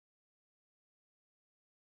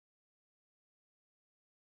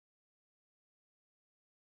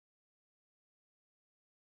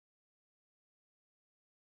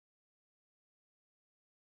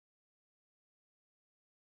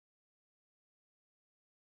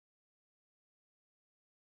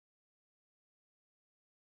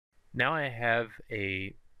Now I have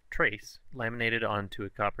a trace laminated onto a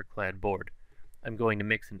copper-clad board. I'm going to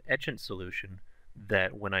mix an etchant solution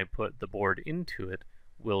that, when I put the board into it,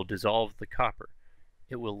 will dissolve the copper.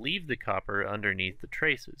 It will leave the copper underneath the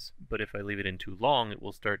traces, but if I leave it in too long, it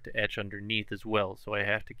will start to etch underneath as well, so I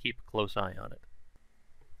have to keep a close eye on it.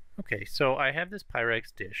 Okay, so I have this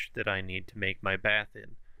Pyrex dish that I need to make my bath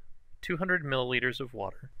in. 200 milliliters of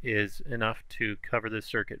water is enough to cover the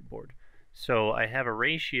circuit board. So I have a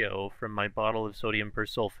ratio from my bottle of sodium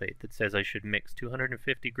persulfate that says I should mix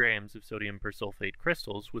 250 grams of sodium persulfate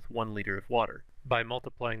crystals with 1 liter of water. By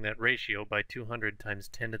multiplying that ratio by 200 times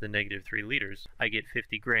 10 to the negative 3 liters, I get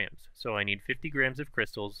 50 grams. So I need 50 grams of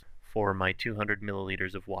crystals for my 200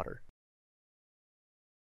 milliliters of water.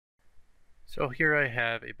 So here I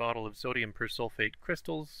have a bottle of sodium persulfate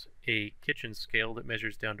crystals, a kitchen scale that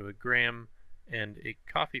measures down to a gram, and a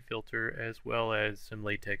coffee filter, as well as some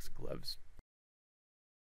latex gloves.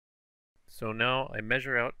 So now I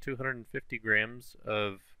measure out 250 grams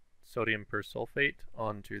of sodium persulfate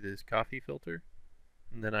onto this coffee filter,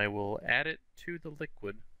 and then I will add it to the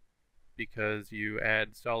liquid because you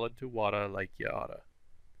add solid to water like you oughta.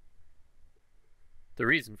 The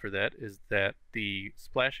reason for that is that the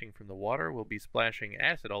splashing from the water will be splashing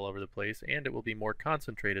acid all over the place, and it will be more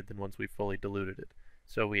concentrated than once we've fully diluted it.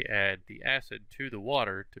 So we add the acid to the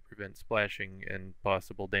water to prevent splashing and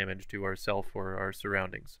possible damage to ourselves or our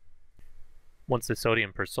surroundings. Once the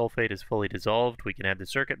sodium persulfate is fully dissolved, we can add the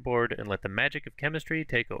circuit board and let the magic of chemistry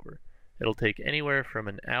take over. It'll take anywhere from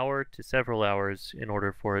an hour to several hours in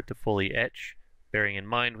order for it to fully etch, bearing in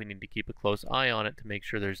mind we need to keep a close eye on it to make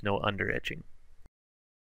sure there's no under-etching.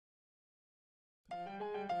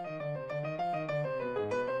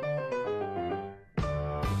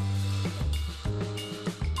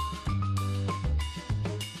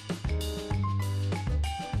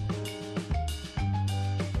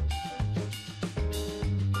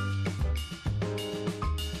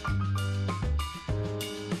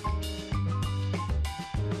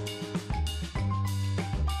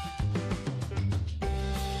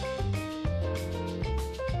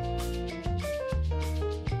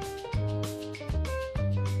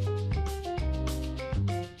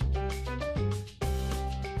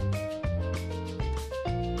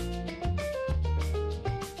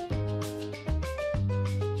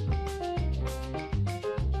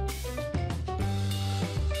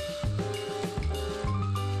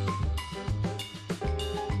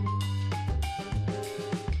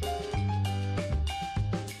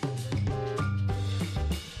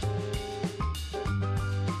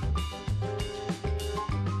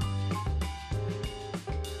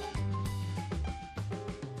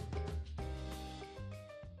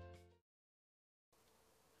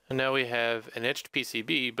 And now we have an etched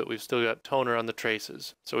PCB, but we've still got toner on the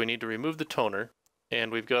traces. So we need to remove the toner,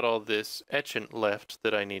 and we've got all this etchant left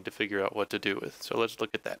that I need to figure out what to do with. So let's look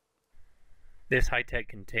at that. This high-tech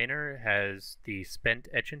container has the spent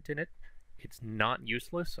etchant in it. It's not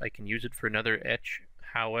useless. I can use it for another etch.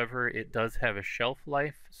 However, it does have a shelf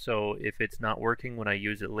life, so if it's not working when I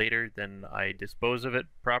use it later, then I dispose of it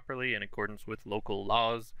properly in accordance with local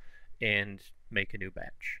laws and make a new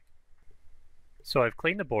batch. So I've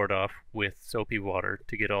cleaned the board off with soapy water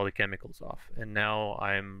to get all the chemicals off, and now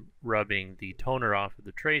I'm rubbing the toner off of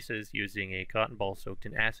the traces using a cotton ball soaked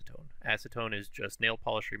in acetone. Acetone is just nail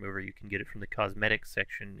polish remover. You can get it from the cosmetics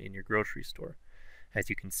section in your grocery store. As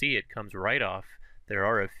you can see, it comes right off. There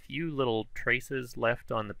are a few little traces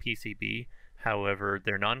left on the PCB. However,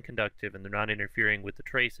 they're non-conductive and they're not interfering with the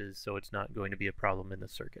traces, so it's not going to be a problem in the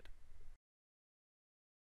circuit.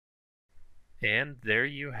 And there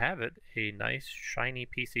you have it, a nice shiny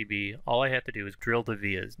PCB. All I have to do is drill the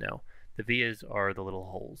vias now. The vias are the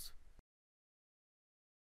little holes.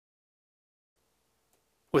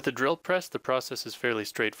 With a drill press, the process is fairly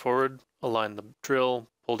straightforward. Align the drill,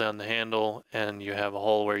 pull down the handle, and you have a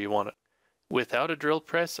hole where you want it. Without a drill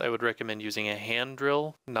press, I would recommend using a hand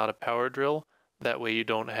drill, not a power drill. That way you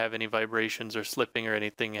don't have any vibrations or slipping or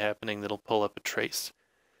anything happening that'll pull up a trace.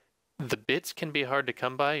 The bits can be hard to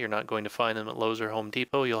come by. You're not going to find them at Lowe's or Home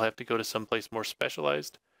Depot. You'll have to go to someplace more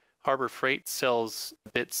specialized. Harbor Freight sells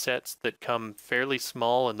bit sets that come fairly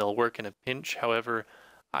small and they'll work in a pinch. However,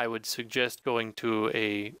 I would suggest going to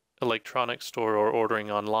a electronics store or ordering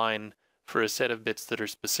online for a set of bits that are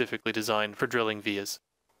specifically designed for drilling vias.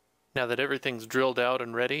 Now that everything's drilled out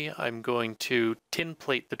and ready, I'm going to tin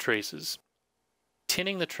plate the traces.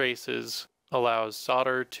 Tinning the traces allows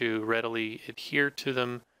solder to readily adhere to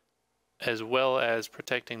them, as well as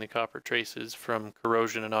protecting the copper traces from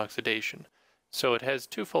corrosion and oxidation. So it has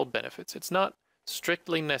twofold benefits. It's not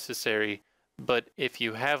strictly necessary, but if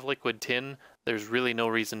you have liquid tin, There's really no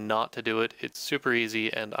reason not to do it. It's super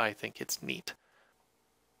easy, and I think it's neat.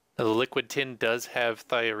 Now, the liquid tin does have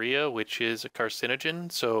thiourea, which is a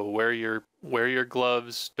carcinogen, so wear your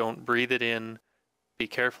gloves, don't breathe it in, be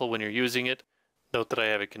careful when you're using it. Note that I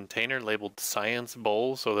have a container labeled Science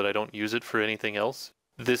Bowl so that I don't use it for anything else.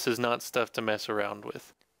 This is not stuff to mess around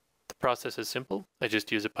with. The process is simple. I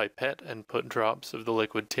just use a pipette and put drops of the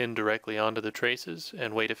liquid tin directly onto the traces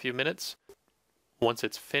and wait a few minutes. Once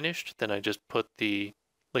it's finished, then I just put the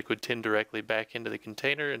liquid tin directly back into the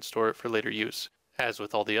container and store it for later use. As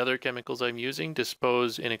with all the other chemicals I'm using,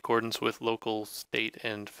 dispose in accordance with local, state,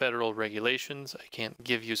 and federal regulations. I can't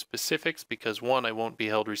give you specifics because 1, I won't be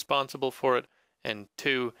held responsible for it, and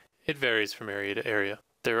 2, it varies from area to area.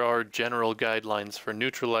 There are general guidelines for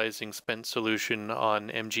neutralizing spent solution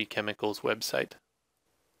on MG Chemical's website.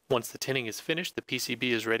 Once the tinning is finished, the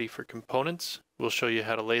PCB is ready for components. We'll show you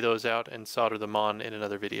how to lay those out and solder them on in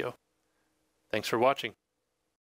another video. Thanks for watching.